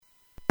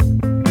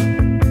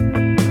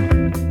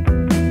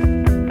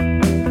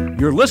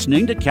You're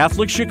listening to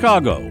Catholic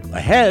Chicago.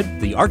 Ahead,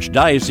 the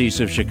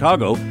Archdiocese of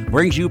Chicago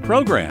brings you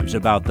programs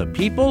about the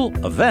people,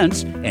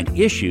 events, and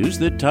issues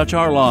that touch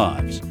our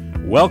lives.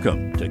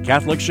 Welcome to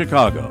Catholic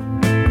Chicago.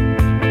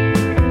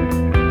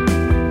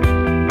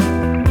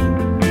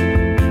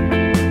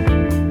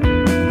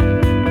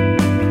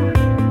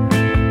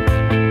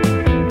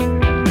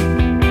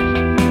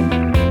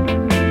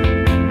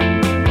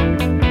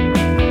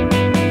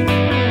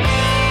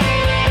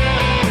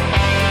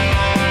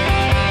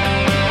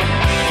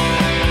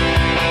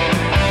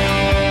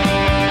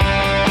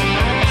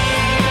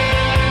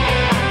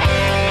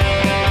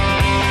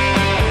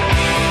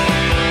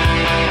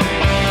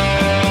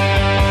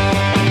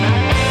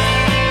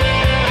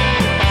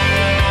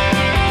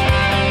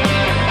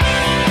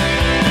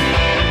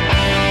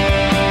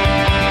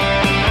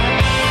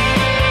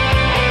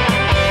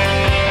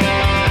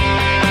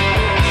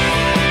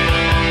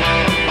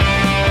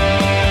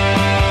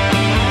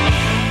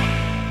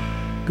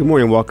 Good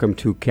morning. Welcome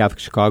to Catholic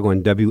Chicago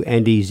on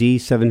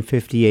WNDZ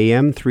 750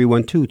 AM,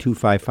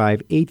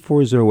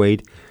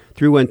 312-255-8408,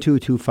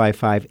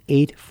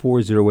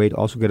 312-255-8408.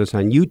 Also get us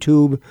on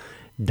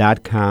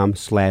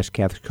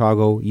youtube.com/Catholic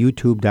Chicago,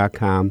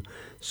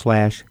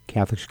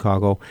 youtube.com/Catholic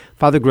Chicago.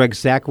 Father Greg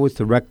Sakowicz,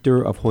 the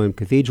rector of Holy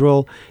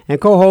Cathedral,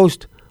 and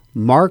co-host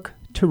Mark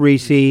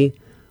Teresi,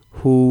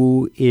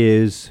 who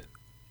is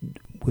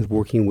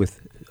working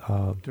with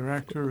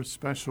Director of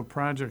Special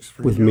Projects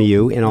for with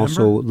MIU, and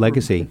also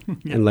Legacy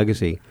and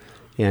Legacy.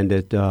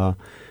 And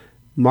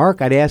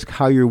Mark, I'd ask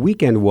how your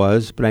weekend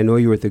was, but I know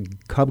you were at the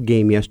Cub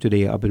game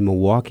yesterday up in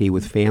Milwaukee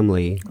with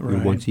family,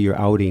 right. Once a year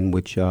outing.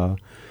 Which to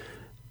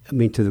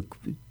the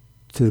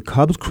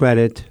Cubs'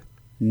 credit,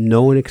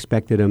 no one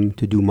expected them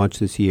to do much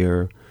this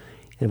year.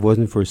 And if it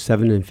wasn't for a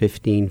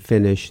 7-15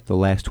 finish the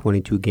last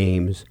 22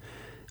 games,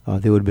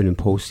 they would have been in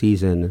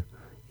postseason.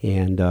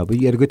 And but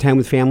you had a good time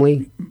with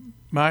family.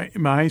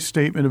 My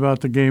statement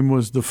about the game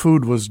was the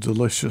food was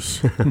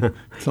delicious.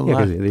 It's a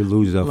lot, they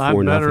lose 4-0.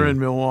 lot better in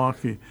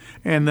Milwaukee.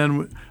 And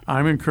then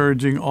I'm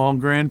encouraging all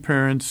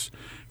grandparents,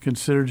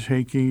 consider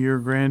taking your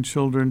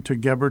grandchildren to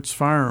Gebbert's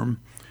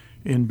Farm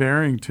in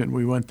Barrington.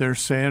 We went there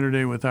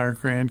Saturday with our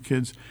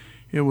grandkids.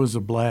 It was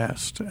a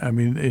blast. I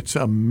mean, it's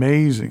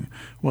amazing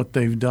what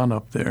they've done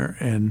up there.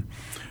 And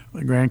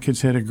the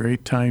grandkids had a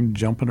great time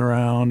jumping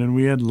around, and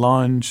we had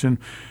lunch, and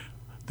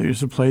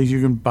there's a place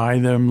you can buy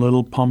them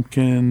little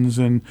pumpkins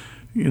and,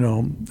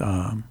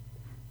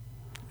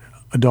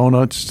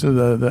 donuts, to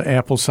the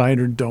apple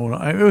cider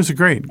donut. It was a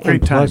great time.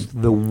 Plus,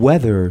 the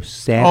weather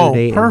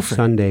Saturday and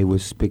Sunday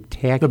was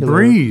spectacular. The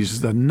breeze,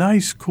 the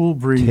nice, cool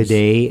breeze.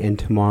 Today and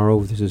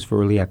tomorrow, this is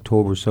for early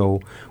October, so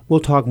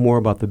we'll talk more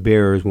about the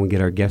Bears when we get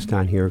our guest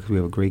on here, because we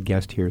have a great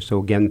guest here. So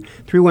again,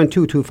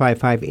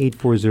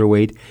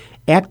 312-255-8408.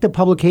 ACTA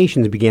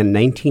Publications began in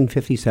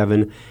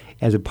 1957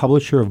 as a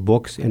publisher of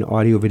books and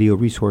audio-video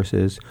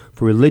resources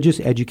for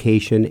religious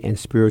education and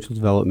spiritual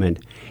development.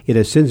 It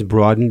has since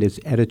broadened its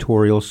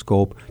editorial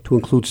scope to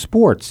include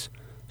sports,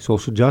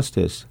 social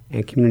justice,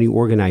 and community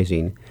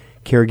organizing,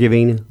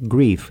 caregiving,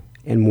 grief,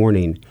 and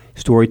mourning,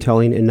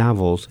 storytelling and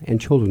novels, and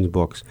children's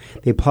books.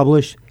 They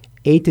publish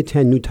 8 to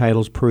 10 new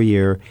titles per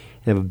year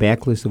and have a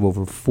backlist of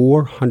over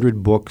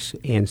 400 books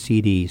and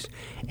CDs.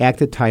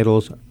 ACTA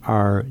titles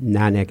are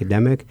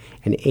non-academic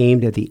and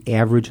aimed at the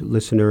average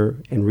listener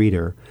and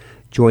reader.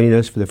 Joining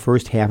us for the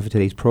first half of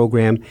today's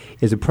program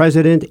is the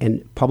president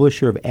and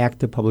publisher of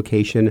ACTA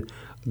Publication,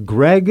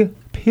 Greg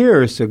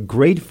Pierce, a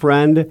great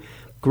friend.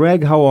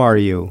 Greg, how are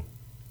you?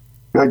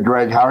 Good,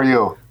 Greg. How are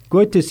you?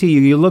 Good to see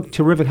you. You look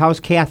terrific. How's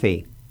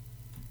Kathy?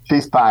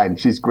 She's fine.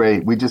 She's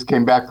great. We just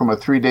came back from a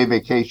 3-day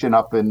vacation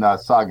up in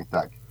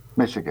Saugatuck,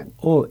 Michigan.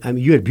 Oh,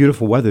 you had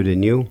beautiful weather,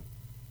 didn't you?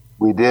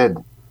 We did.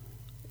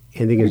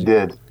 We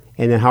did.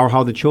 And then how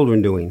are the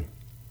children doing?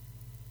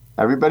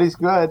 Everybody's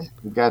good.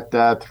 We've got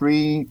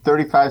 3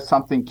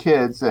 35-something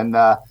kids, and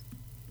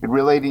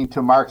relating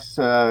to Mark's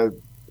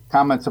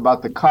comments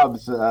about the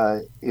Cubs,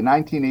 in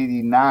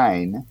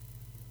 1989,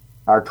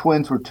 our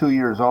twins were 2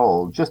 years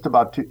old, just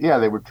about 2. Yeah,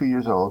 they were 2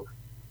 years old.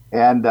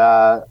 And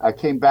I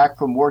came back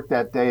from work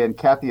that day, and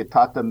Kathy had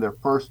taught them their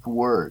first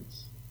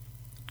words.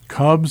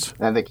 Cubs?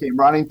 And they came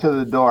running to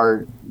the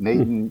door.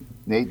 Nate and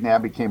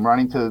Abby came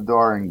running to the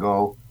door and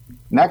go,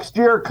 "Next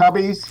year,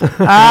 Cubbies."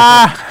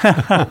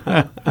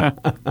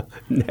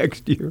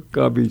 Next year,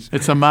 Cubbies.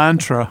 It's a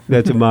mantra.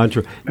 That's a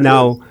mantra.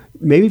 Now,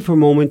 maybe for a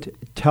moment,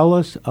 tell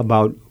us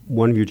about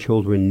one of your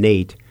children,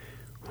 Nate,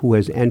 who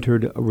has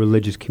entered a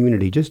religious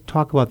community. Just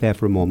talk about that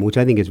for a moment, which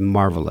I think is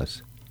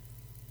marvelous.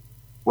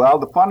 Well,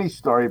 the funny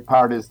story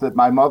part is that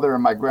my mother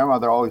and my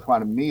grandmother always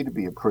wanted me to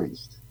be a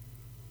priest.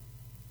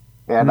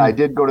 And I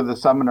did go to the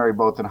seminary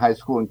both in high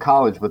school and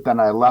college, but then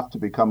I left to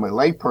become a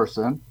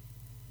layperson,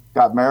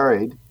 got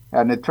married,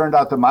 and it turned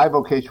out that my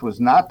vocation was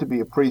not to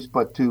be a priest,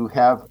 but to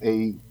have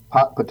a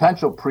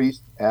potential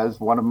priest as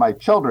one of my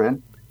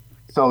children.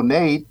 So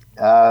Nate,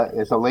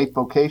 as a late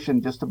vocation,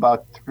 just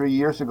about 3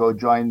 years ago,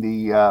 joined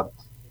the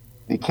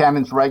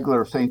Canons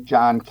Regular of St.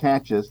 John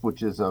Cantius,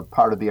 which is a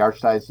part of the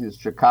Archdiocese of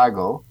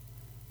Chicago.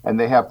 and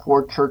they have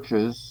 4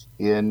 churches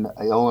in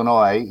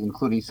Illinois,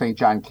 including St.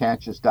 John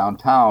Cantius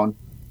downtown.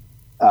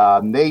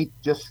 Nate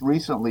just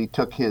recently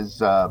took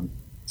his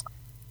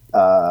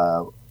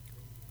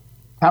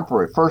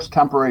first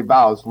temporary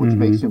vows, which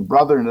makes him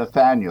Brother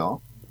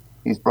Nathaniel.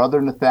 He's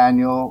Brother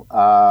Nathaniel,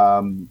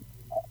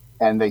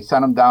 and they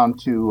sent him down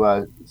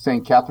to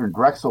St. Catherine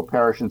Drexel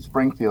Parish in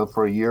Springfield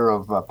for a year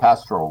of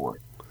pastoral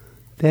work.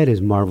 That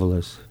is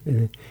marvelous.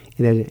 And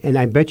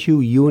I bet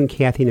you and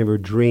Kathy never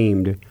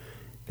dreamed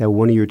that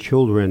one of your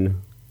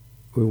children,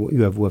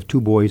 you have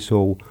 2 boys,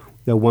 so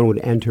that one would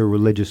enter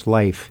religious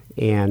life.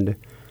 And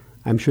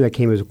I'm sure that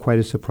came as quite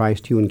a surprise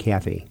to you and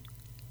Kathy.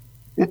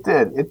 It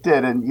did.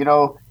 And,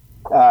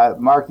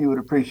 Mark, you would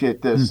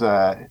appreciate this.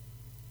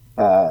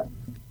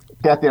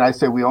 Kathy and I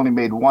say we only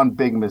made one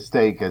big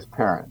mistake as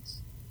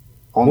parents.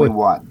 Only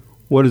one.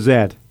 What is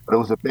that? But it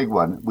was a big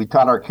one. We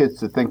taught our kids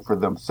to think for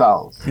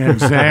themselves.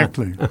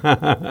 Exactly.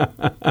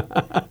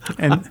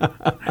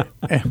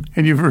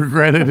 and you've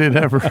regretted it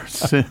ever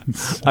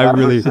since. I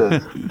really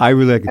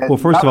like it. Well,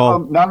 first of all,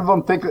 none of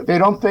them think. They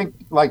don't think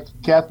like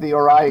Kathy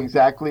or I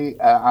exactly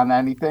on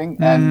anything,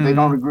 and they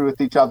don't agree with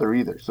each other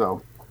either.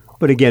 So.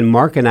 But again,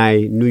 Mark and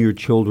I knew your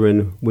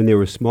children when they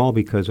were small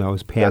because I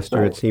was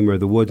pastor at St. Mary of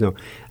the Woods. Now,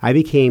 I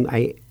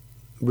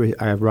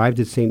arrived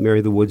at St. Mary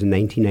of the Woods in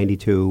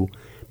 1992,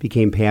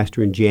 became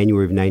pastor in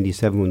January of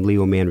 97 when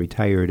Leo Mann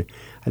retired.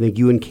 I think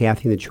you and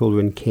Kathy and the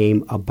children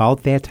came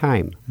about that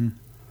time,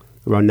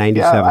 around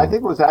 97. Yeah, I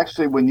think it was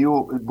actually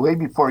way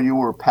before you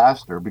were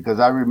pastor, because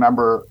I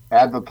remember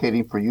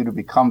advocating for you to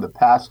become the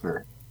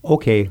pastor.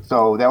 Okay.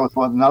 So that was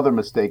another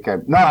mistake.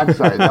 I'm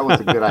sorry. That was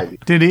a good idea.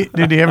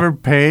 Did he ever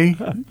pay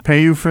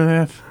you for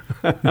that?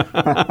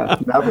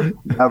 Never.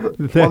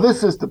 Well,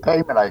 this is the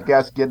payment, I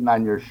guess, getting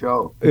on your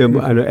show.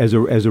 As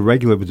a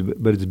regular,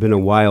 but it's been a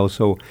while.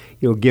 So,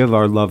 give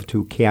our love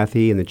to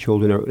Kathy and the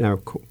children. And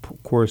of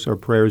course, our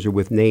prayers are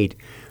with Nate,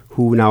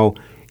 who now,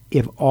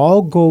 if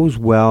all goes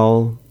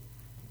well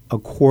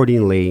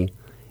accordingly,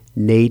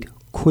 Nate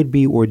could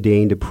be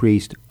ordained a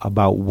priest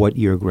about what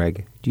year,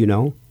 Greg? Do you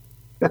know?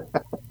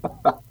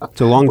 It's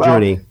a long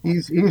journey.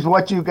 He's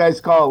what you guys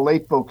call a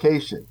late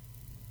vocation.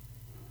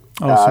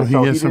 So he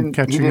has some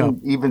catching up. He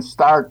didn't even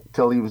start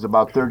till he was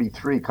about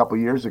 33 a couple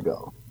years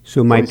ago.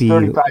 So might he's be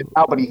 35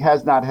 now, but he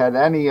has not had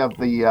any of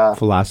the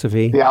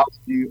philosophy,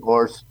 theology,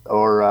 or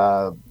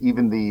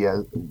even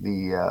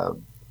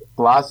the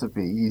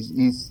philosophy.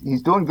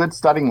 He's doing good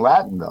studying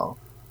Latin though.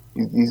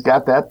 He's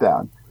got that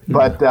down.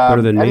 But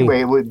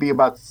anyway, it would be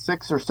about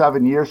 6 or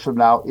 7 years from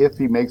now if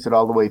he makes it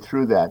all the way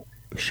through that.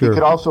 Sure. He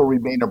could also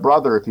remain a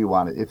brother if he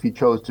wanted. If he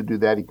chose to do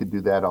that, he could do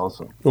that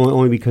also.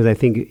 Only because I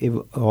think if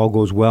all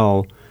goes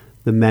well,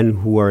 the men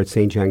who are at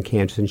St. John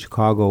Cantius in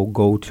Chicago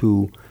go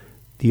to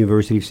the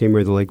University of St.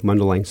 Mary of the Lake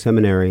Mundelein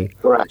Seminary.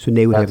 Correct. So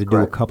they would have to do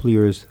correct. a couple of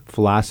years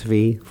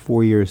philosophy,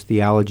 4 years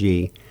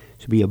theology.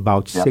 So it'd be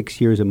about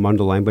 6 years at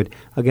Mundelein. But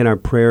again, our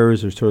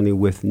prayers are certainly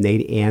with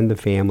Nate and the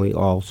family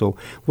also.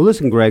 Well,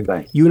 listen, Greg,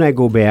 you and I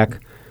go back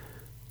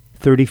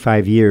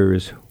 35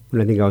 years when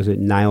I think I was at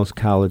Niles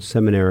College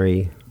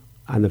Seminary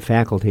on the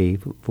faculty,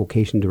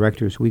 vocation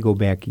directors. We go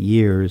back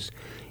years.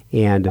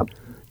 And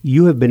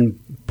you have been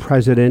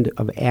president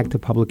of ACTA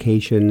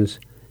Publications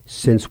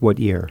since what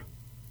year?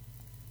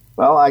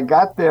 Well, I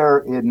got there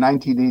in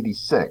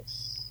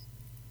 1986,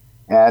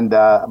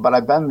 but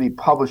I've been the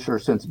publisher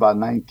since about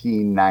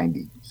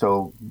 1990.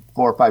 So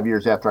 4 or 5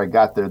 years after I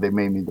got there, they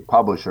made me the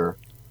publisher.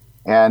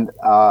 And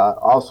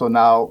also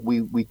now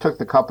we took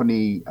the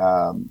company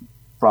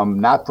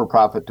from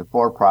not-for-profit to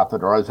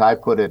for-profit, or as I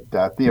put it,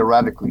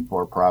 theoretically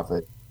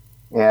for-profit.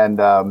 And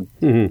I've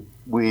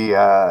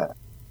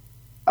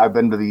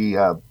been to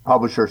the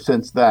publisher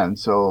since then,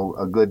 so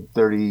a good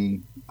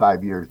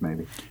 35 years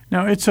maybe.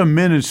 Now, it's a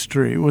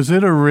ministry. Was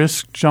it a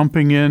risk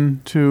jumping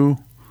into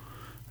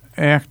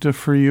ACTA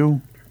for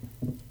you?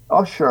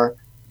 Oh, sure.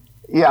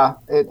 Yeah,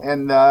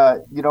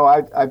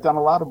 I've done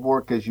a lot of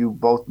work, as you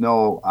both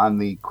know, on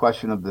the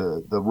question of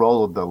the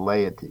role of the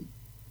laity,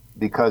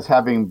 because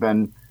having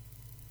been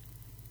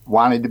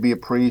wanted to be a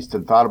priest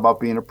and thought about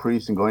being a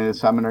priest and going to the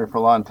seminary for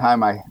a long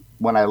time,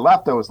 when I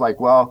left, I was like,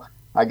 well,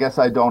 I guess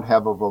I don't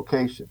have a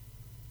vocation.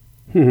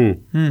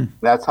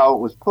 That's how it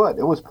was put.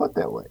 It was put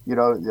that way. You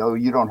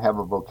don't have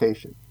a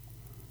vocation.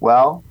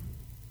 Well,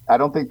 I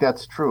don't think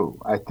that's true.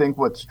 I think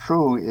what's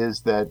true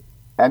is that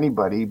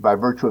anybody, by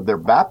virtue of their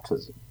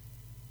baptism,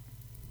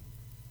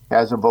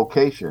 has a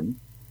vocation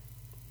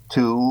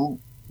to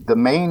the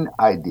main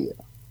idea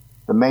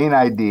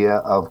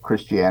of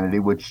Christianity,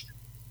 which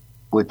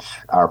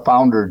our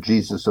founder,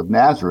 Jesus of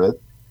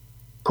Nazareth,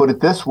 put it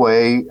this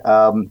way.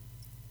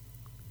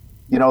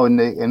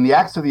 In the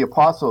Acts of the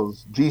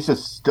Apostles, Jesus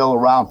is still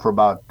around for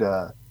about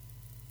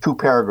 2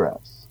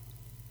 paragraphs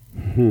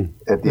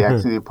at the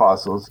Acts of the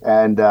Apostles,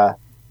 and the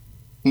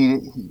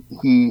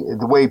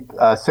way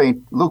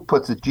St. Luke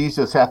puts it,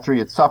 Jesus, after he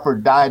had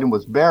suffered, died, and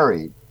was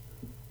buried,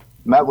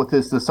 met with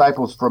his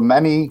disciples for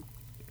many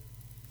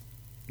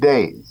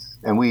days,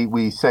 and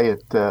we say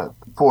it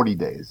 40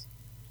 days,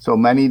 so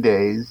many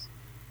days,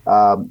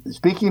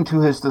 speaking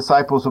to his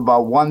disciples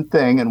about one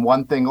thing and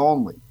one thing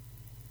only.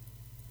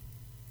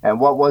 And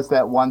what was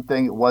that one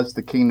thing? It was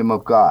the kingdom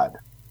of God.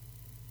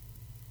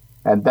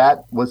 And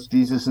that was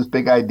Jesus's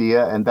big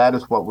idea, and that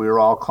is what we were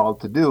all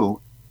called to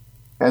do.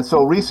 And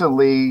so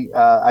recently,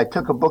 I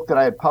took a book that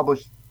I had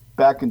published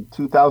back in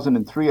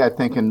 2003, I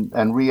think,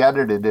 and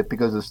re-edited it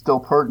because it's still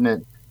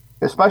pertinent,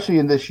 especially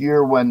in this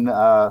year when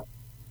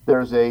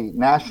there's a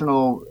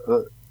national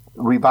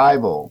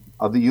revival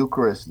of the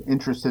Eucharist,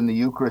 interest in the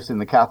Eucharist in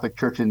the Catholic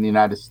Church in the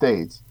United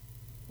States.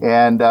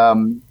 And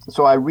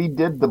so I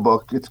redid the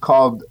book. It's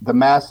called The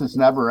Mass Is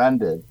Never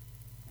Ended,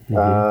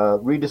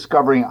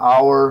 Rediscovering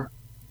Our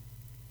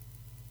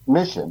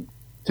Mission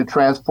to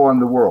Transform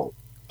the World.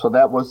 So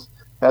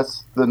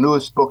that's the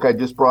newest book I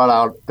just brought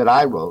out that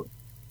I wrote.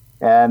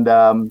 And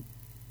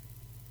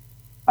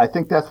I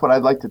think that's what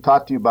I'd like to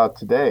talk to you about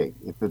today,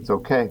 if it's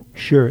okay.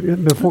 Sure.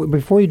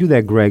 Before you do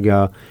that, Greg,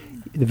 the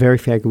very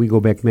fact that we go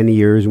back many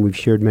years and we've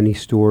shared many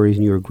stories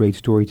and you're a great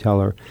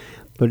storyteller,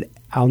 but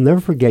I'll never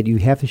forget you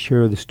have to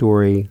share the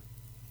story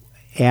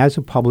as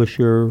a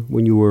publisher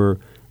when you were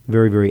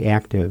very, very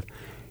active.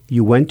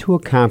 You went to a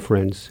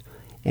conference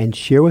and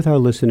share with our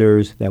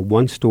listeners that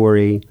one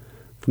story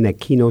from that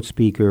keynote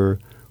speaker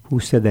who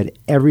said that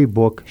every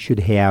book should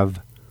have,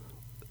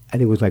 I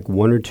think it was like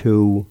one or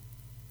two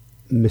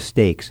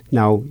mistakes.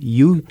 Now,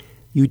 you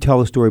tell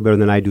the story better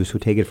than I do, so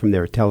take it from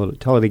there. Tell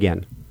it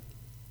again.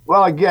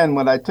 Well, again,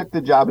 when I took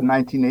the job in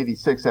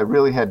 1986, I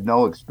really had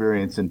no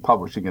experience in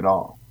publishing at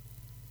all.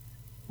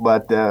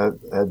 But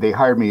they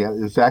hired me.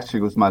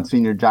 It was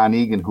Monsignor John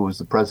Egan, who was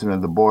the president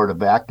of the board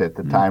of ACTA at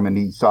the time, and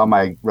he saw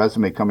my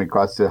resume coming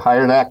across and said,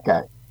 hire that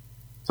guy.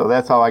 So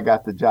that's how I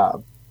got the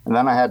job. And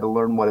then I had to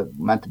learn what it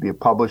meant to be a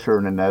publisher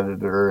and an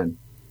editor.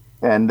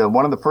 And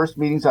one of the first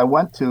meetings I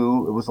went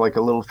to, it was like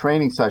a little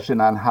training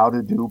session on how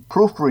to do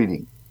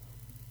proofreading.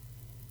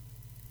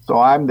 So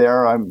I'm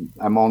there. I'm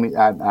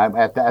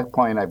at that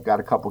point, I've got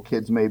a couple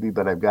kids maybe,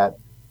 but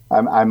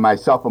I'm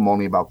myself, I'm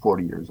only about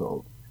 40 years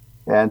old.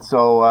 And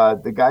so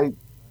the guy,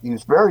 he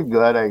was very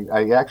good.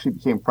 I actually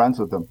became friends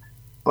with him.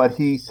 But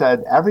he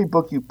said, every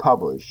book you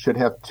publish should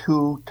have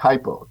 2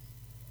 typos.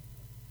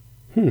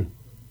 And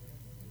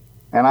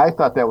I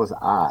thought that was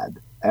odd.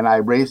 And I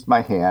raised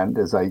my hand,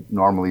 as I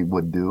normally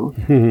would do.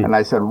 And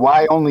I said,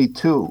 why only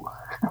 2?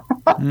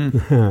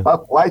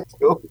 Why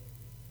 2?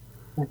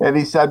 And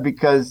he said,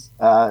 because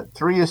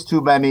 3 is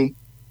too many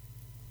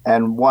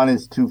and 1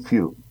 is too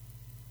few.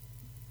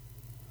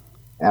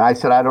 And I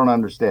said, I don't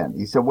understand.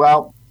 He said,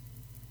 well,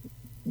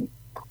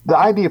 the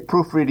idea of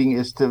proofreading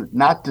is to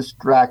not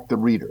distract the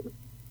reader.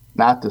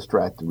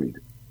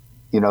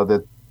 You know,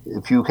 that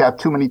if you have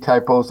too many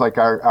typos, like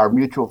our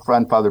mutual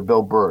friend, Father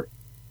Bill Burke,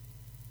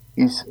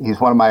 he's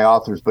one of my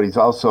authors, but he's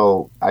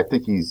also, I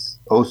think he's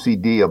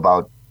OCD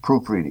about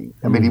proofreading.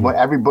 I mean,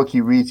 every book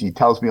he reads, he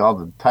tells me all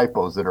the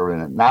typos that are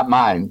in it, not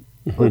mine,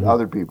 but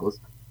other people's.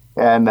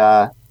 And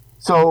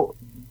so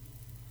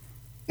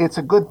it's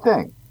a good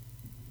thing.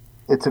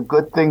 It's a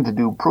good thing to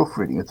do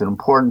proofreading. It's an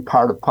important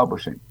part of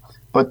publishing.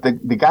 But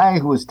the guy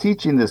who was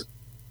teaching this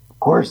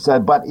course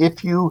said, but it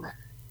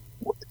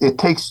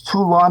takes too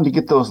long to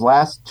get those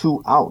last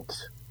 2 out.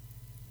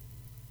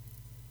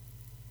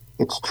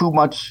 It's too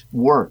much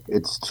work.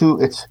 And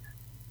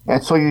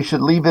so you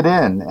should leave it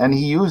in. And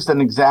he used an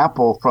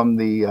example from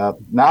the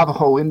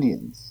Navajo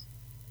Indians,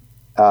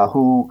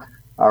 who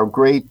are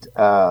great,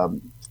 they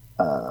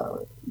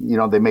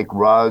make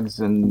rugs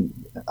and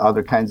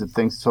other kinds of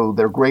things. So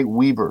they're great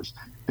weavers.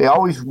 They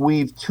always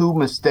weave 2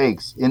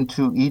 mistakes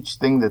into each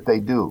thing that they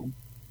do.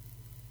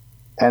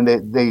 And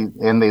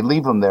they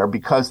leave them there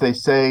because they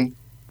say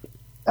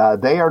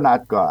they are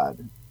not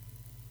God.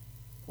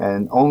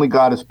 And only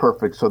God is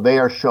perfect, so they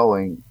are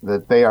showing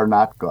that they are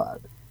not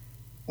God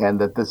and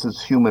that this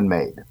is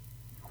human-made.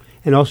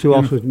 And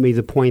also made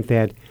the point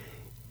that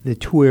the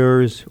 2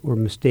 errors or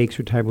mistakes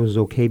or typos is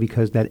okay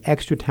because that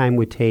extra time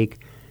would take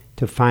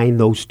to find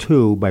those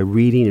 2 by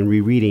reading and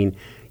rereading.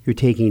 You're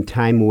taking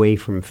time away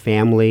from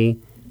family,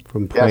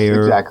 from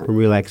prayer, from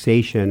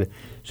relaxation.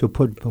 So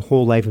put the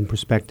whole life in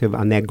perspective.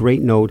 On that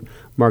great note,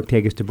 Mark,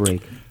 take us to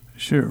break.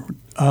 Sure.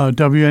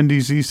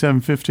 WNDZ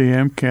 750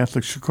 AM,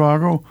 Catholic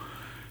Chicago.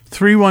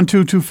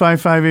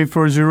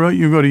 312-255-840.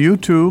 You go to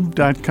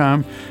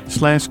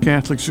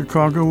youtube.com/Catholic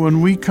Chicago.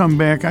 When we come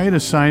back, I had a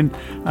sign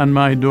on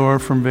my door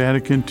from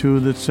Vatican II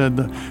that said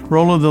the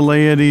role of the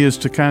laity is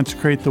to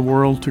consecrate the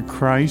world to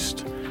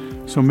Christ.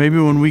 So maybe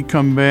when we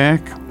come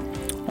back,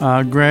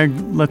 Greg,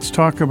 let's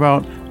talk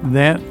about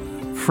that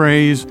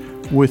phrase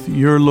with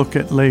your look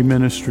at lay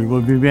ministry.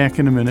 We'll be back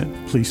in a minute.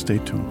 Please stay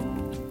tuned.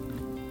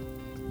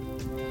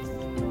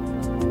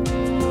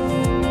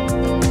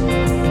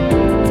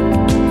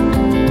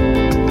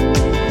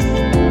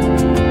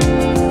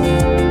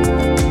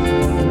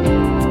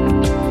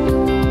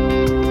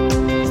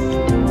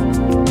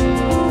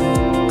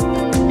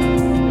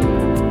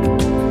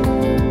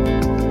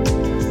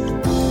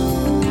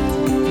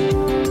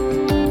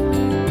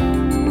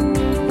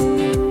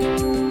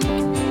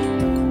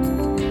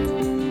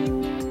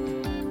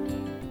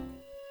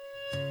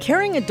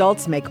 Carrying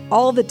adults make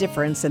all the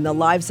difference in the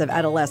lives of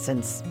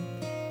adolescents.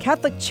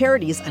 Catholic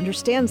Charities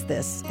understands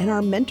this, and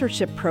our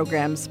mentorship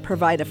programs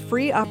provide a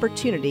free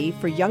opportunity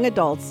for young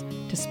adults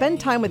to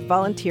spend time with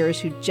volunteers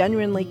who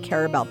genuinely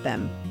care about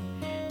them.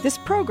 This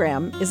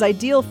program is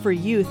ideal for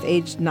youth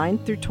aged 9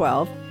 through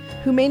 12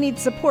 who may need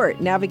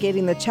support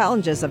navigating the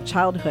challenges of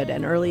childhood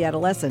and early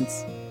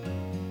adolescence.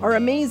 Our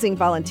amazing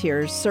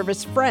volunteers serve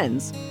as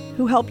friends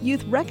who help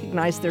youth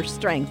recognize their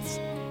strengths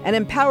and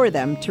empower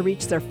them to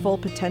reach their full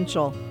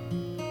potential.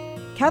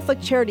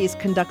 Catholic Charities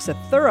conducts a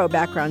thorough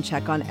background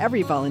check on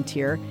every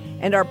volunteer,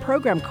 and our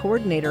program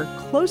coordinator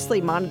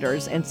closely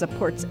monitors and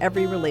supports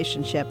every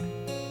relationship.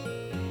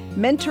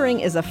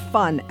 Mentoring is a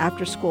fun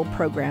after-school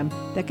program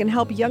that can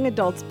help young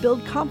adults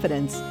build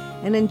confidence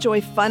and enjoy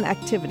fun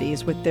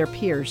activities with their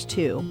peers,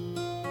 too.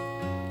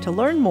 To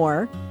learn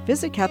more,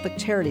 visit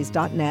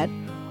CatholicCharities.net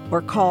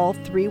or call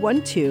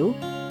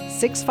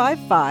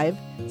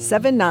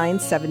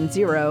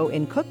 312-655-7970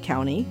 in Cook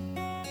County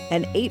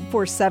and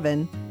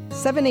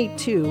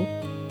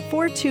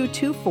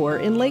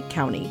 847-782-4224 in Lake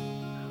County.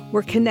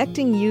 We're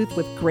connecting youth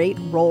with great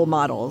role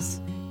models.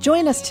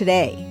 Join us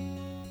today.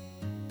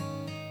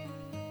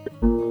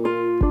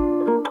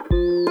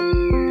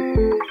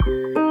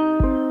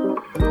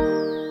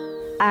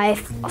 I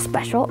feel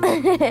special.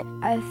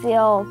 I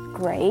feel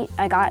great.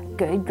 I got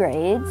good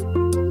grades.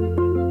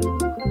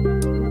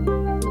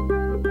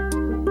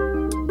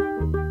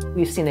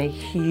 We've seen a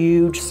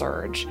huge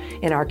surge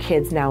in our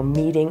kids now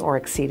meeting or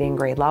exceeding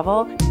grade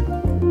level.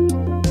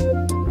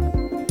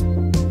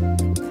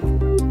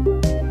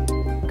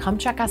 Come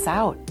check us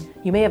out.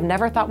 You may have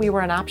never thought we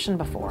were an option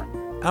before.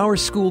 Our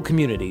school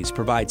communities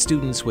provide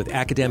students with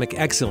academic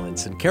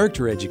excellence and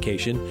character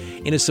education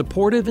in a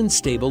supportive and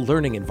stable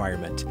learning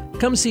environment.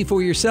 Come see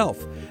for yourself.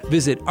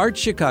 Visit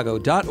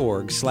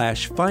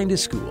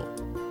archchicago.org/findaschool.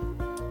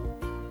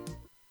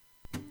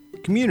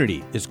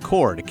 Community is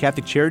core to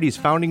Catholic Charities'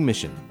 founding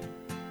mission.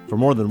 For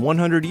more than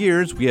 100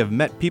 years, we have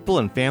met people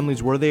and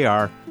families where they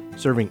are,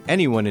 serving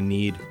anyone in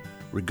need,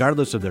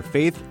 regardless of their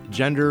faith,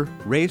 gender,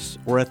 race,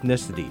 or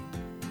ethnicity.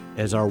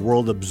 As our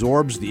world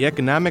absorbs the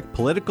economic,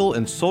 political,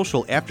 and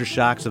social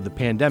aftershocks of the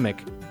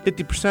pandemic,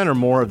 50% or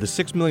more of the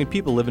 6 million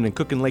people living in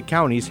Cook and Lake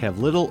counties have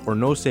little or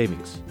no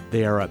savings.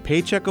 They are a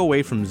paycheck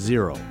away from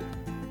zero.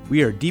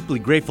 We are deeply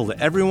grateful to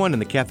everyone in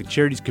the Catholic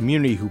Charities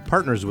community who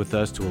partners with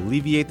us to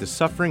alleviate the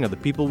suffering of the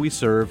people we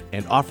serve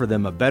and offer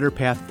them a better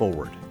path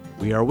forward.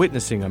 We are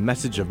witnessing a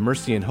message of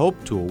mercy and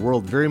hope to a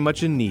world very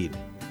much in need.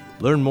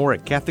 Learn more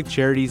at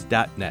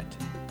CatholicCharities.net.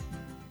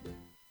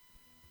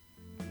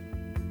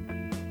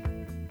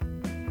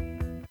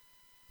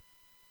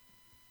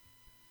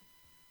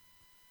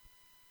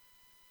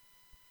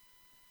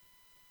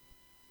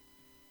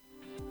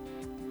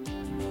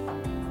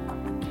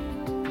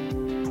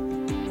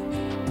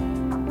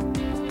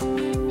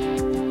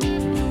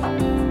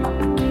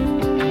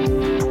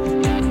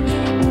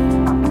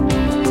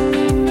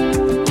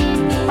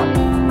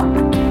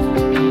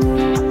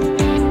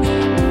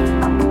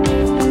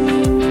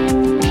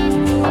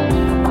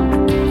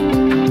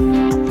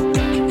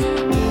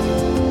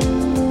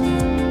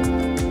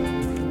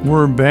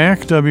 We're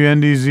back,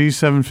 WNDZ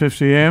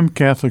 750 AM,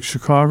 Catholic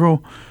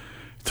Chicago,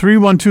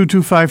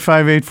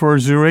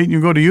 312-255-8408. You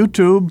go to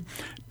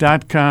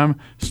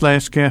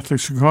youtube.com/Catholic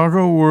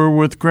Chicago. We're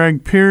with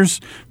Greg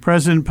Pierce,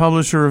 President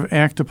Publisher of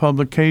ACTA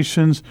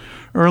Publications.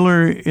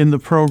 Earlier in the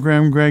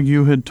program, Greg,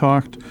 you had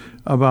talked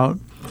about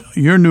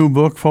your new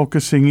book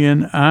focusing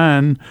in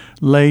on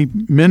lay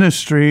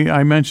ministry.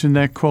 I mentioned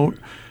that quote.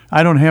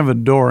 I don't have a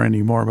door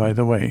anymore, by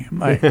the way.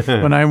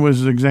 When I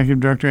was executive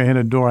director, I had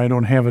a door. I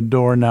don't have a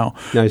door now.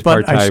 Nice,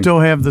 but part-time. I still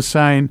have the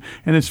sign,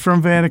 and it's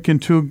from Vatican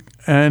II,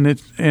 and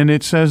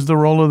it says the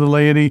role of the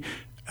laity.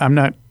 I'm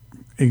not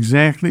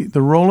exactly.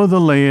 The role of the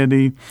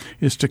laity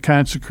is to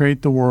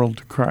consecrate the world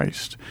to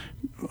Christ.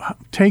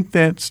 Take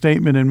that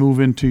statement and move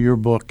into your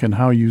book and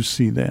how you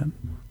see that.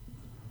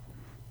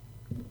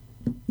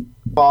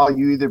 Well,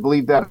 you either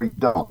believe that or you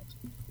don't.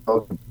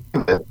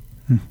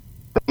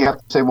 You have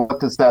to say, well, what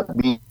does that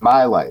mean in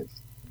my life?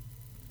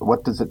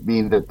 What does it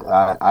mean that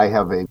I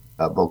have a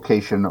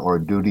vocation or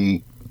a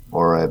duty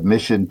or a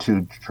mission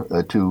to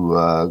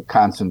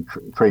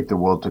concentrate the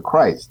world to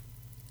Christ?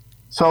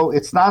 So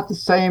it's not the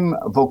same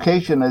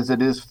vocation as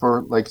it is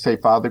for, like, say,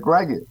 Father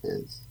Greg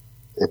is.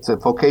 It's a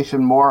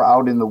vocation more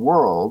out in the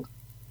world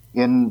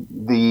in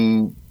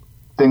the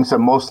things that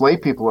most lay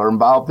people are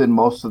involved in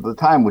most of the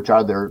time, which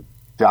are their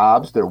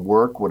jobs, their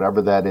work,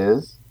 whatever that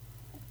is,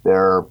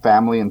 their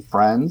family and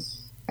friends,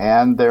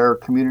 and their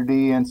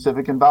community and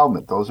civic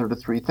involvement. Those are the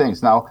three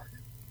things. Now,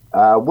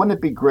 wouldn't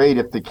it be great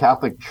if the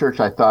Catholic Church,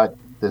 I thought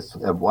this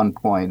at one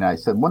point, and I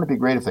said, wouldn't it be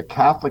great if the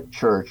Catholic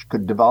Church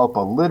could develop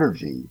a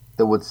liturgy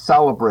that would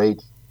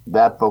celebrate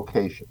that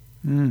vocation?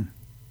 And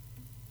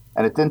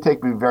it didn't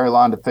take me very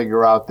long to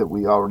figure out that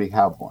we already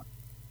have one.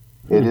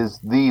 It is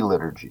the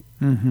liturgy.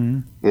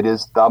 It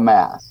is the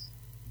Mass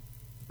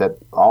that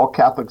all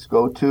Catholics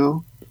go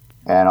to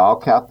and all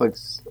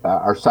Catholics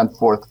are sent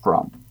forth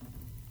from.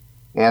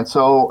 And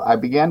so I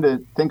began to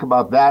think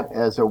about that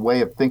as a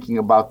way of thinking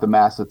about the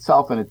Mass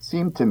itself, and it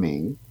seemed to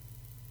me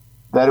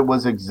that it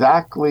was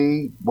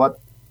exactly what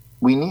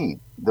we need.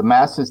 The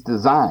Mass is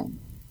designed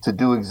to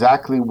do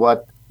exactly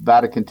what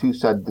Vatican II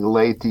said the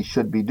laity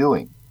should be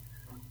doing.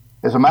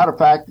 As a matter of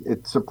fact,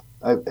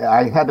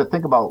 I had to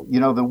think about,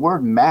 the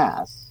word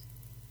Mass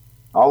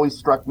always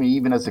struck me,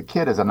 even as a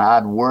kid, as an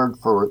odd word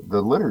for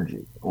the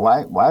liturgy.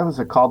 Why was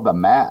it called the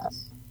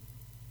Mass?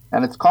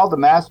 And it's called the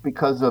Mass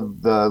because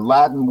of the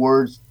Latin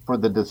words for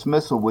the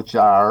dismissal, which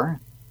are,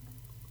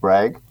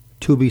 Greg?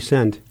 To be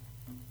sent.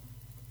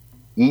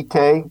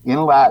 Ite,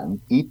 in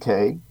Latin,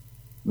 ite,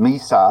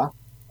 missa,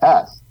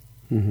 est.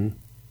 Mm-hmm.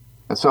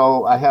 And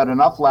so I had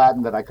enough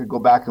Latin that I could go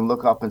back and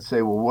look up and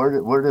say, well,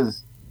 where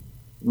does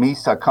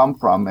missa come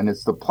from? And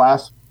it's the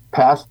past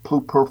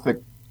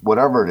pluperfect,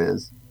 whatever it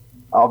is,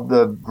 of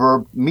the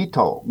verb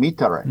mito,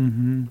 mitere.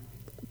 Mm-hmm.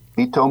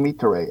 Mito,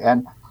 mitere.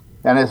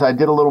 And as I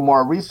did a little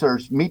more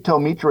research, mito,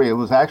 mitere, it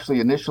was actually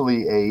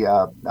initially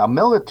a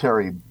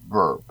military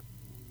verb.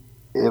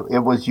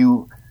 It was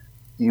you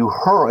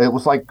hurl. It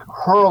was like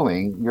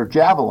hurling your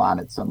javelin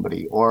at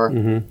somebody.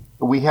 Or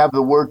we have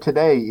the word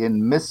today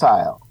in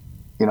missile.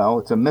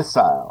 It's a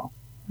missile.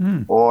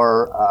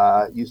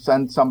 Or you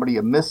send somebody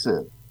a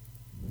missive.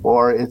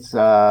 Or it's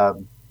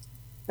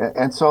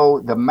and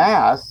so the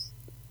Mass,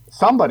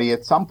 somebody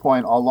at some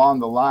point along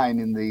the line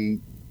in the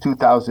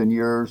 2,000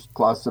 years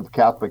plus of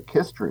Catholic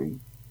history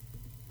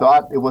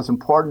thought it was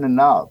important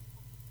enough,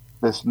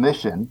 this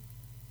mission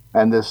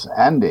and this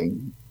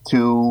ending,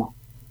 to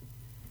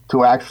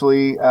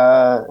actually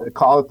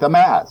call it the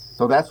Mass.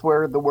 So that's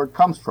where the word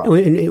comes from.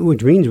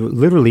 Which means,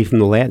 literally from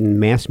the Latin,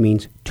 Mass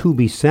means to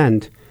be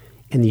sent,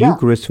 and the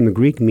Eucharist from the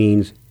Greek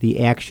means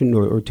the action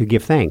or to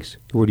give thanks.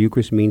 The word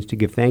Eucharist means to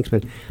give thanks,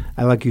 but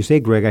like you say,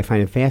 Greg, I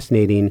find it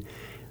fascinating.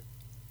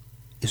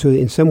 So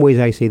in some ways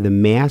I say the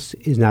Mass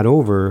is not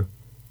over,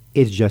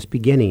 it's just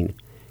beginning.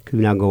 Because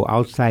we now go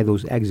outside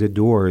those exit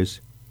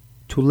doors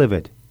to live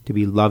it, to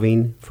be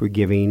loving,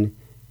 forgiving,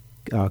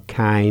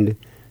 kind,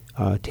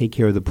 take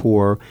care of the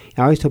poor. And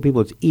I always tell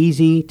people it's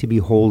easy to be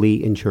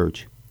holy in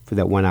church for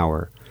that 1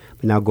 hour.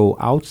 But now go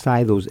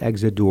outside those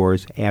exit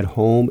doors, at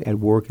home, at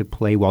work, at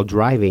play, while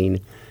driving,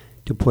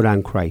 to put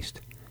on Christ.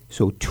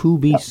 So to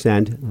be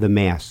sent, the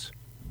Mass.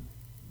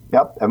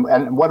 Yep.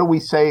 And what do we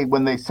say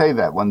when they say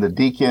that? When the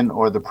deacon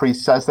or the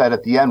priest says that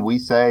at the end, we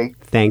say,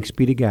 thanks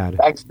be to God.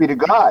 Thanks be to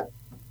God.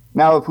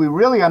 Now, if we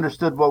really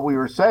understood what we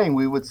were saying,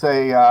 we would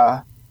say,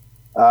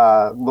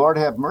 Lord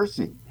have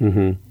mercy.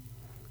 Mm-hmm.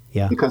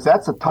 Yeah. Because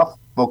that's a tough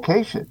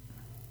vocation.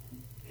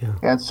 Yeah.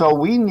 And so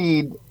we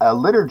need a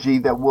liturgy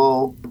that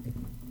will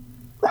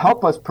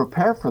help us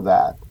prepare for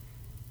that.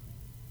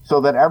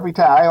 So that every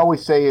time, I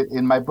always say it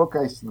in my book,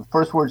 the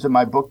first words in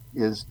my book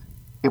is,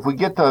 if we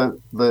get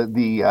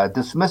the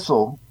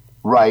dismissal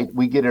right,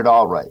 we get it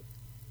all right.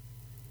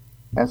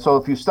 And so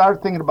if you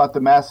start thinking about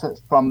the Mass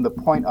from the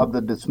point of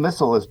the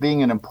dismissal as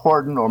being an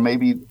important, or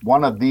maybe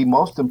one of the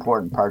most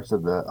important parts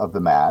of the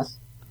Mass,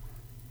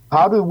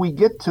 how do we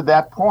get to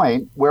that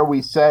point where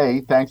we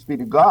say, thanks be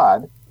to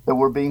God, that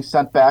we're being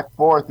sent back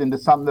forth into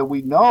something that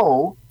we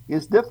know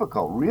is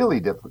difficult,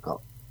 really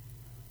difficult?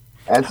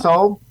 And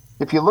so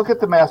if you look at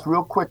the Mass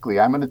real quickly,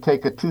 I'm going to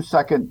take a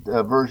 2-second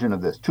version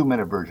of this,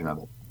 2-minute version of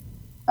it.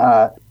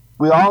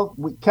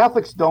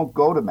 Catholics don't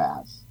go to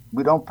Mass.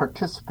 We don't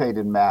participate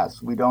in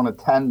Mass. We don't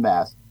attend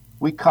Mass.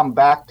 We come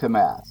back to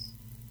Mass.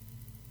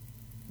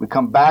 We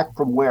come back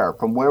from where?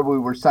 From where we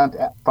were sent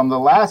from the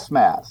last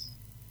Mass,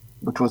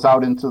 which was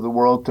out into the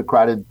world to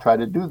try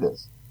to do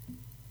this.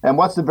 And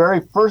what's the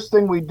very first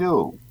thing we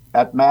do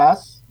at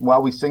Mass?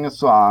 Well, we sing a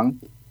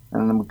song,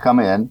 and then we come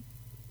in.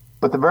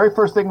 But the very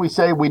first thing we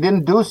say, we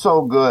didn't do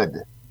so good.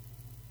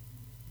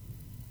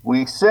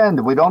 We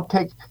sinned. We don't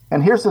take,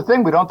 and here's the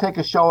thing, we don't take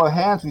a show of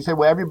hands. We say,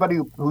 well, everybody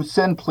who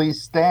sinned,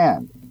 please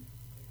stand.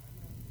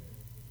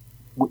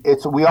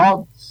 We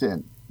all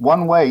sin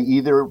one way,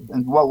 either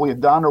in what we have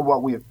done or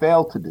what we have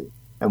failed to do.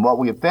 And what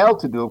we have failed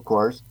to do, of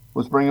course,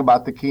 was bring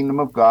about the kingdom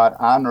of God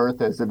on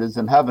earth as it is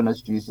in heaven,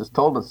 as Jesus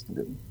told us to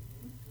do.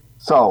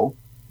 So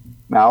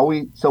now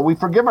we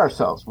forgive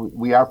ourselves.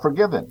 We are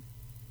forgiven.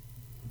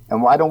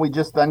 And why don't we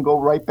just then go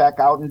right back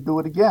out and do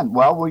it again?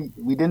 Well,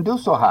 we didn't do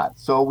so hot,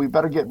 so we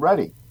better get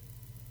ready.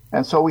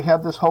 And so we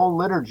have this whole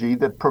liturgy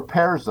that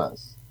prepares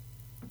us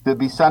to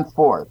be sent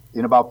forth.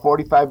 In about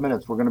 45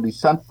 minutes, we're going to be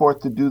sent forth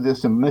to do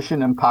this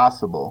mission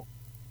impossible.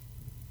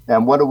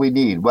 And what do we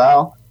need?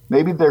 Well,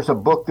 maybe there's a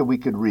book that we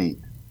could read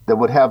that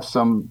would have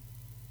something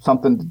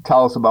to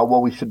tell us about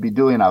what we should be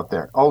doing out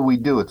there. Oh, we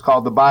do. It's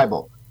called the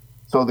Bible.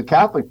 So the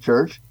Catholic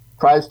Church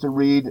tries to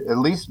read at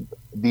least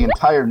the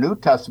entire New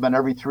Testament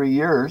every 3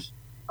 years,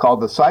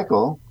 called the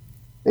cycle,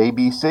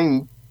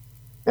 ABC,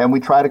 and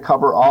we try to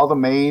cover all the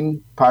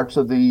main parts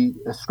of the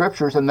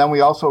scriptures, and then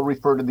we also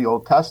refer to the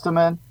Old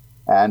Testament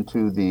and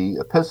to the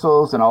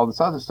epistles and all this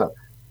other stuff.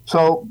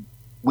 So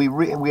we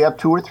have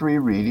 2 or 3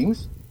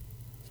 readings,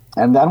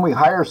 and then we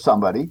hire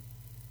somebody,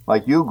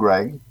 like you,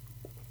 Greg,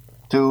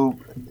 to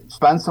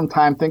spend some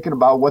time thinking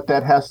about what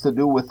that has to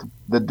do with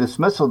the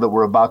dismissal that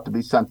we're about to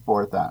be sent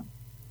forth on.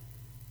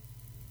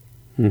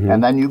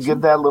 And then you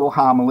give that little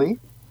homily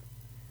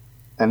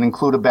and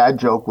include a bad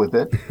joke with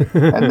it.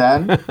 And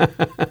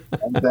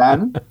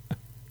then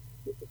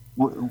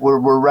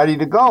we're ready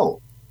to go.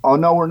 Oh,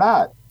 no, we're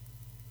not.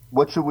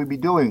 What should we be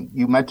doing?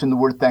 You mentioned the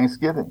word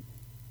Thanksgiving.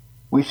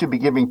 We should be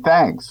giving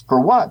thanks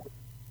for what?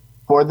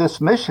 For this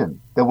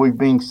mission that we're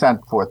being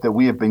sent forth, that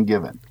we have been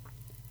given.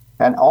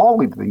 And all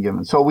we've been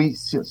given. So we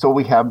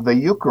have the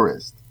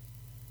Eucharist.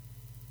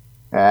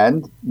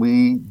 And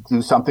we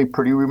do something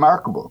pretty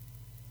remarkable.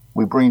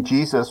 We bring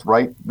Jesus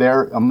right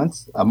there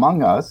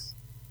among us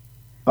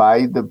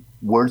by the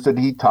words that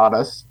he taught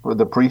us for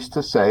the priest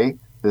to say,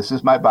 this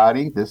is my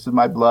body, this is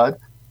my blood.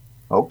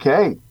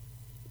 Okay,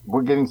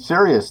 we're getting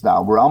serious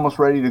now. We're almost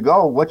ready to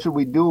go. What should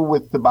we do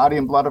with the body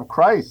and blood of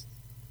Christ?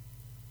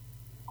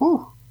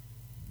 Whew.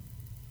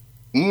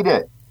 Eat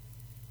it.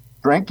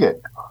 Drink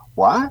it.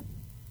 What?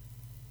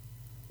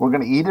 We're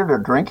going to eat it or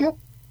drink it?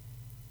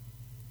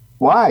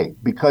 Why?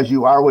 Because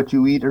you are what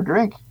you eat or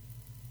drink.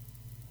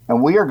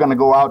 And we are going to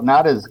go out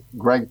not as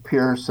Greg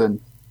Pierce and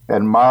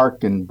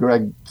Mark and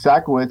Greg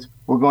Sakowicz.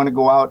 We're going to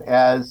go out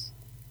as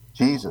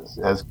Jesus,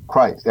 as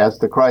Christ, as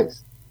the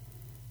Christ.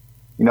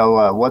 You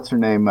know, what's her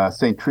name?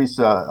 St.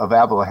 Teresa of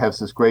Avila has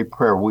this great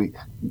prayer.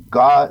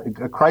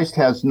 Christ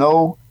has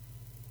no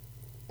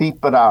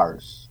feet but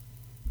ours,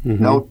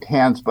 no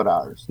hands but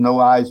ours, no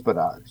eyes but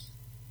ours.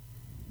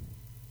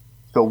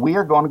 So we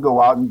are going to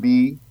go out and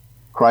be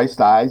Christ's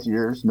eyes,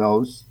 ears,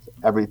 nose,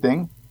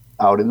 everything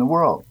out in the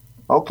world.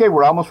 Okay,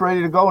 we're almost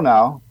ready to go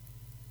now.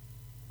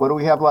 What do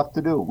we have left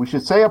to do? We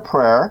should say a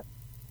prayer.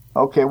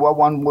 Okay, what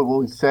one will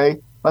we say?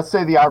 Let's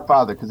say the Our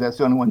Father, because that's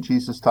the only one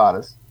Jesus taught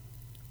us.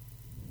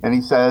 And he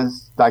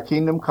says, thy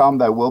kingdom come,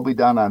 thy will be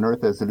done on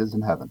earth as it is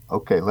in heaven.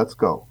 Okay, let's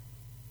go.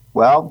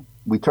 Well,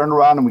 we turn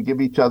around and we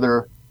give each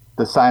other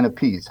the sign of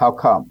peace. How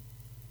come?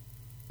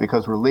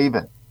 Because we're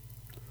leaving.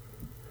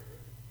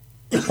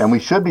 And we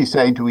should be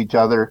saying to each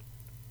other,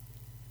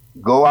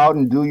 go out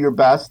and do your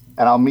best,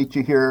 and I'll meet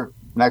you here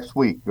next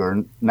week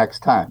or next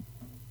time.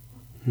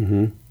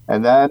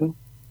 And then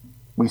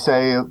we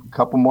say a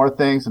couple more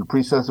things, and the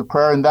priest says a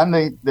prayer, and then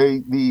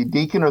the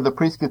deacon or the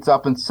priest gets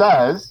up and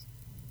says,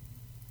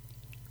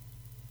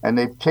 and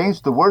they've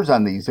changed the words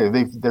on these.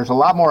 There's a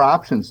lot more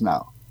options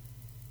now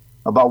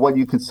about what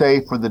you can say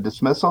for the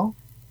dismissal.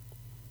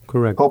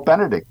 Correct. Pope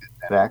Benedict did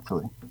that,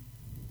 actually.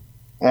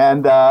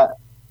 And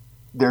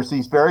there's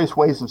these various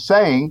ways of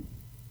saying,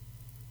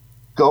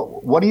 go.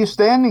 What are you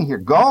standing here?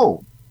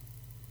 Go.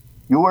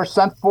 You are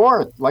sent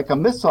forth like a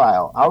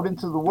missile out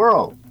into the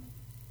world.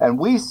 And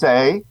we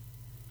say,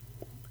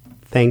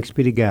 thanks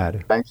be to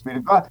God. Thanks be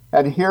to God.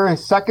 And here a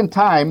second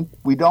time,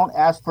 we don't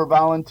ask for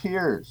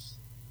volunteers.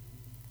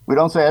 We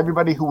don't say,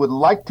 everybody who would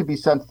like to be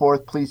sent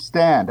forth, please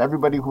stand.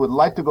 Everybody who would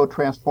like to go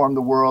transform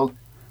the world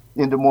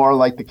into more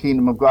like the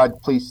kingdom of God,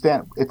 please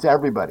stand. It's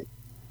everybody,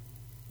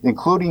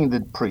 including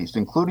the priest,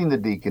 including the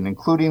deacon,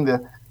 including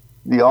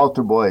the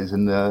altar boys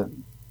and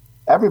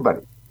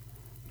everybody.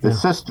 The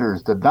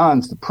sisters, the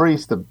nuns, the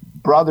priests, the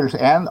brothers,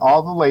 and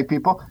all the lay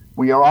people.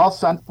 We are all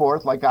sent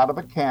forth like out of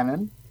a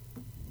cannon.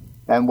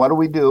 And what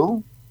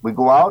do? We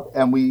go out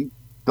and we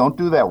don't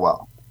do that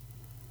well.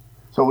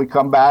 So we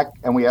come back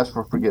and we ask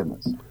for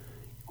forgiveness.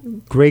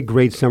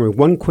 Great summary.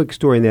 One quick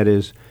story, and that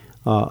is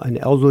an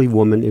elderly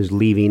woman is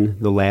leaving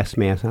the last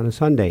Mass on a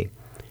Sunday.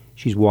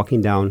 She's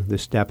walking down the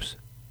steps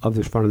of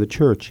the front of the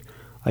church.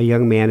 A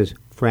young man is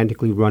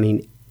frantically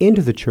running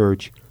into the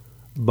church,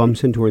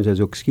 bumps into her and says,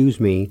 excuse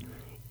me,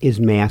 is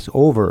Mass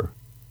over?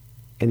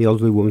 And the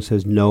elderly woman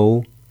says,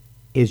 no,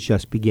 it's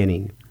just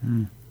beginning.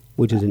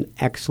 Which is an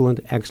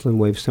excellent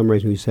way of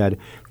summarizing what you said.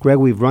 Greg,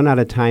 we've run out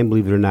of time,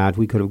 believe it or not.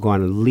 We could have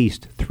gone at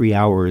least 3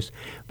 hours.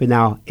 But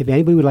now, if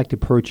anybody would like to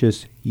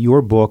purchase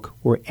your book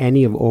or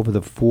any of over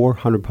the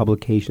 400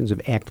 publications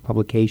of ACTA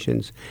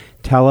Publications,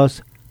 tell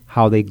us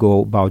how they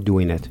go about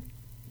doing it.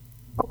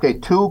 Okay,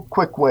 2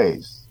 quick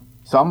ways.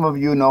 Some of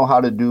you know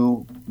how to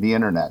do the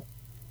internet.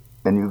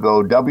 And you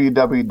go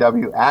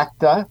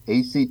www.acta,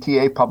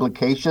 ACTA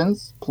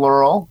Publications,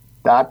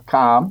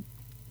 plural.com,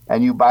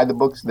 and you buy the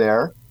books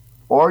there.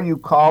 Or you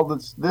call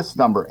this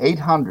number,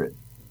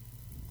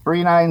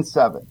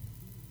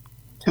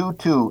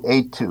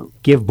 800-397-2282.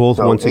 Give both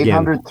once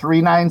again.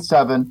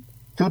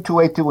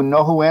 800-397-2282. And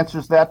know who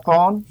answers that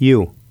phone?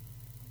 You.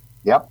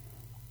 Yep.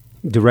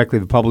 Directly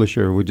the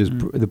publisher, which is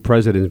the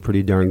president, is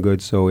pretty darn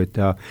good. So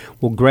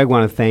well, Greg,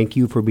 want to thank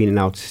you for being an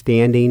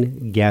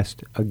outstanding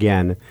guest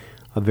again.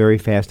 A very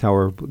fast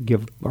hour.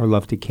 Give our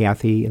love to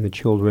Kathy and the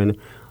children.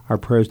 Our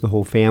prayers to the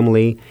whole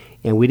family.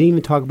 And we didn't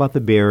even talk about the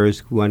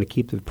Bears. We want to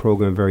keep the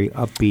program very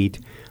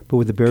upbeat. But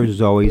with the Bears,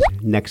 as always,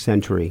 next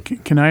century.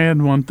 Can I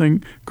add one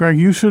thing? Greg,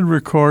 you should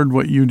record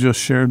what you just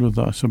shared with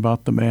us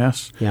about the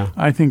Mass. Yeah.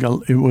 I think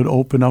it would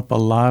open up a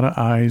lot of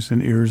eyes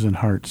and ears and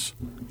hearts.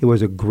 It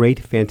was a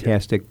great,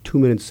 fantastic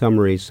 2-minute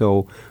summary.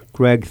 So,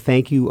 Greg,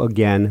 thank you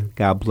again.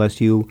 God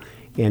bless you.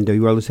 And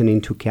you are listening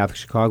to Catholic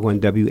Chicago on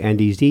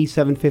WNDZ,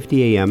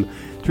 750 AM,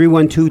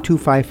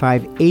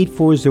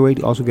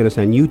 312-255-8408. Also get us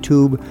on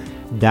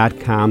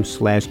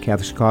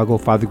YouTube.com/Catholic Chicago.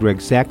 Father Greg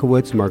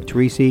Sakowicz, Mark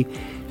Teresi.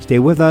 Stay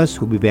with us.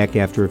 We'll be back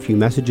after a few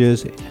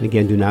messages. And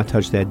again, do not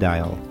touch that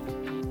dial.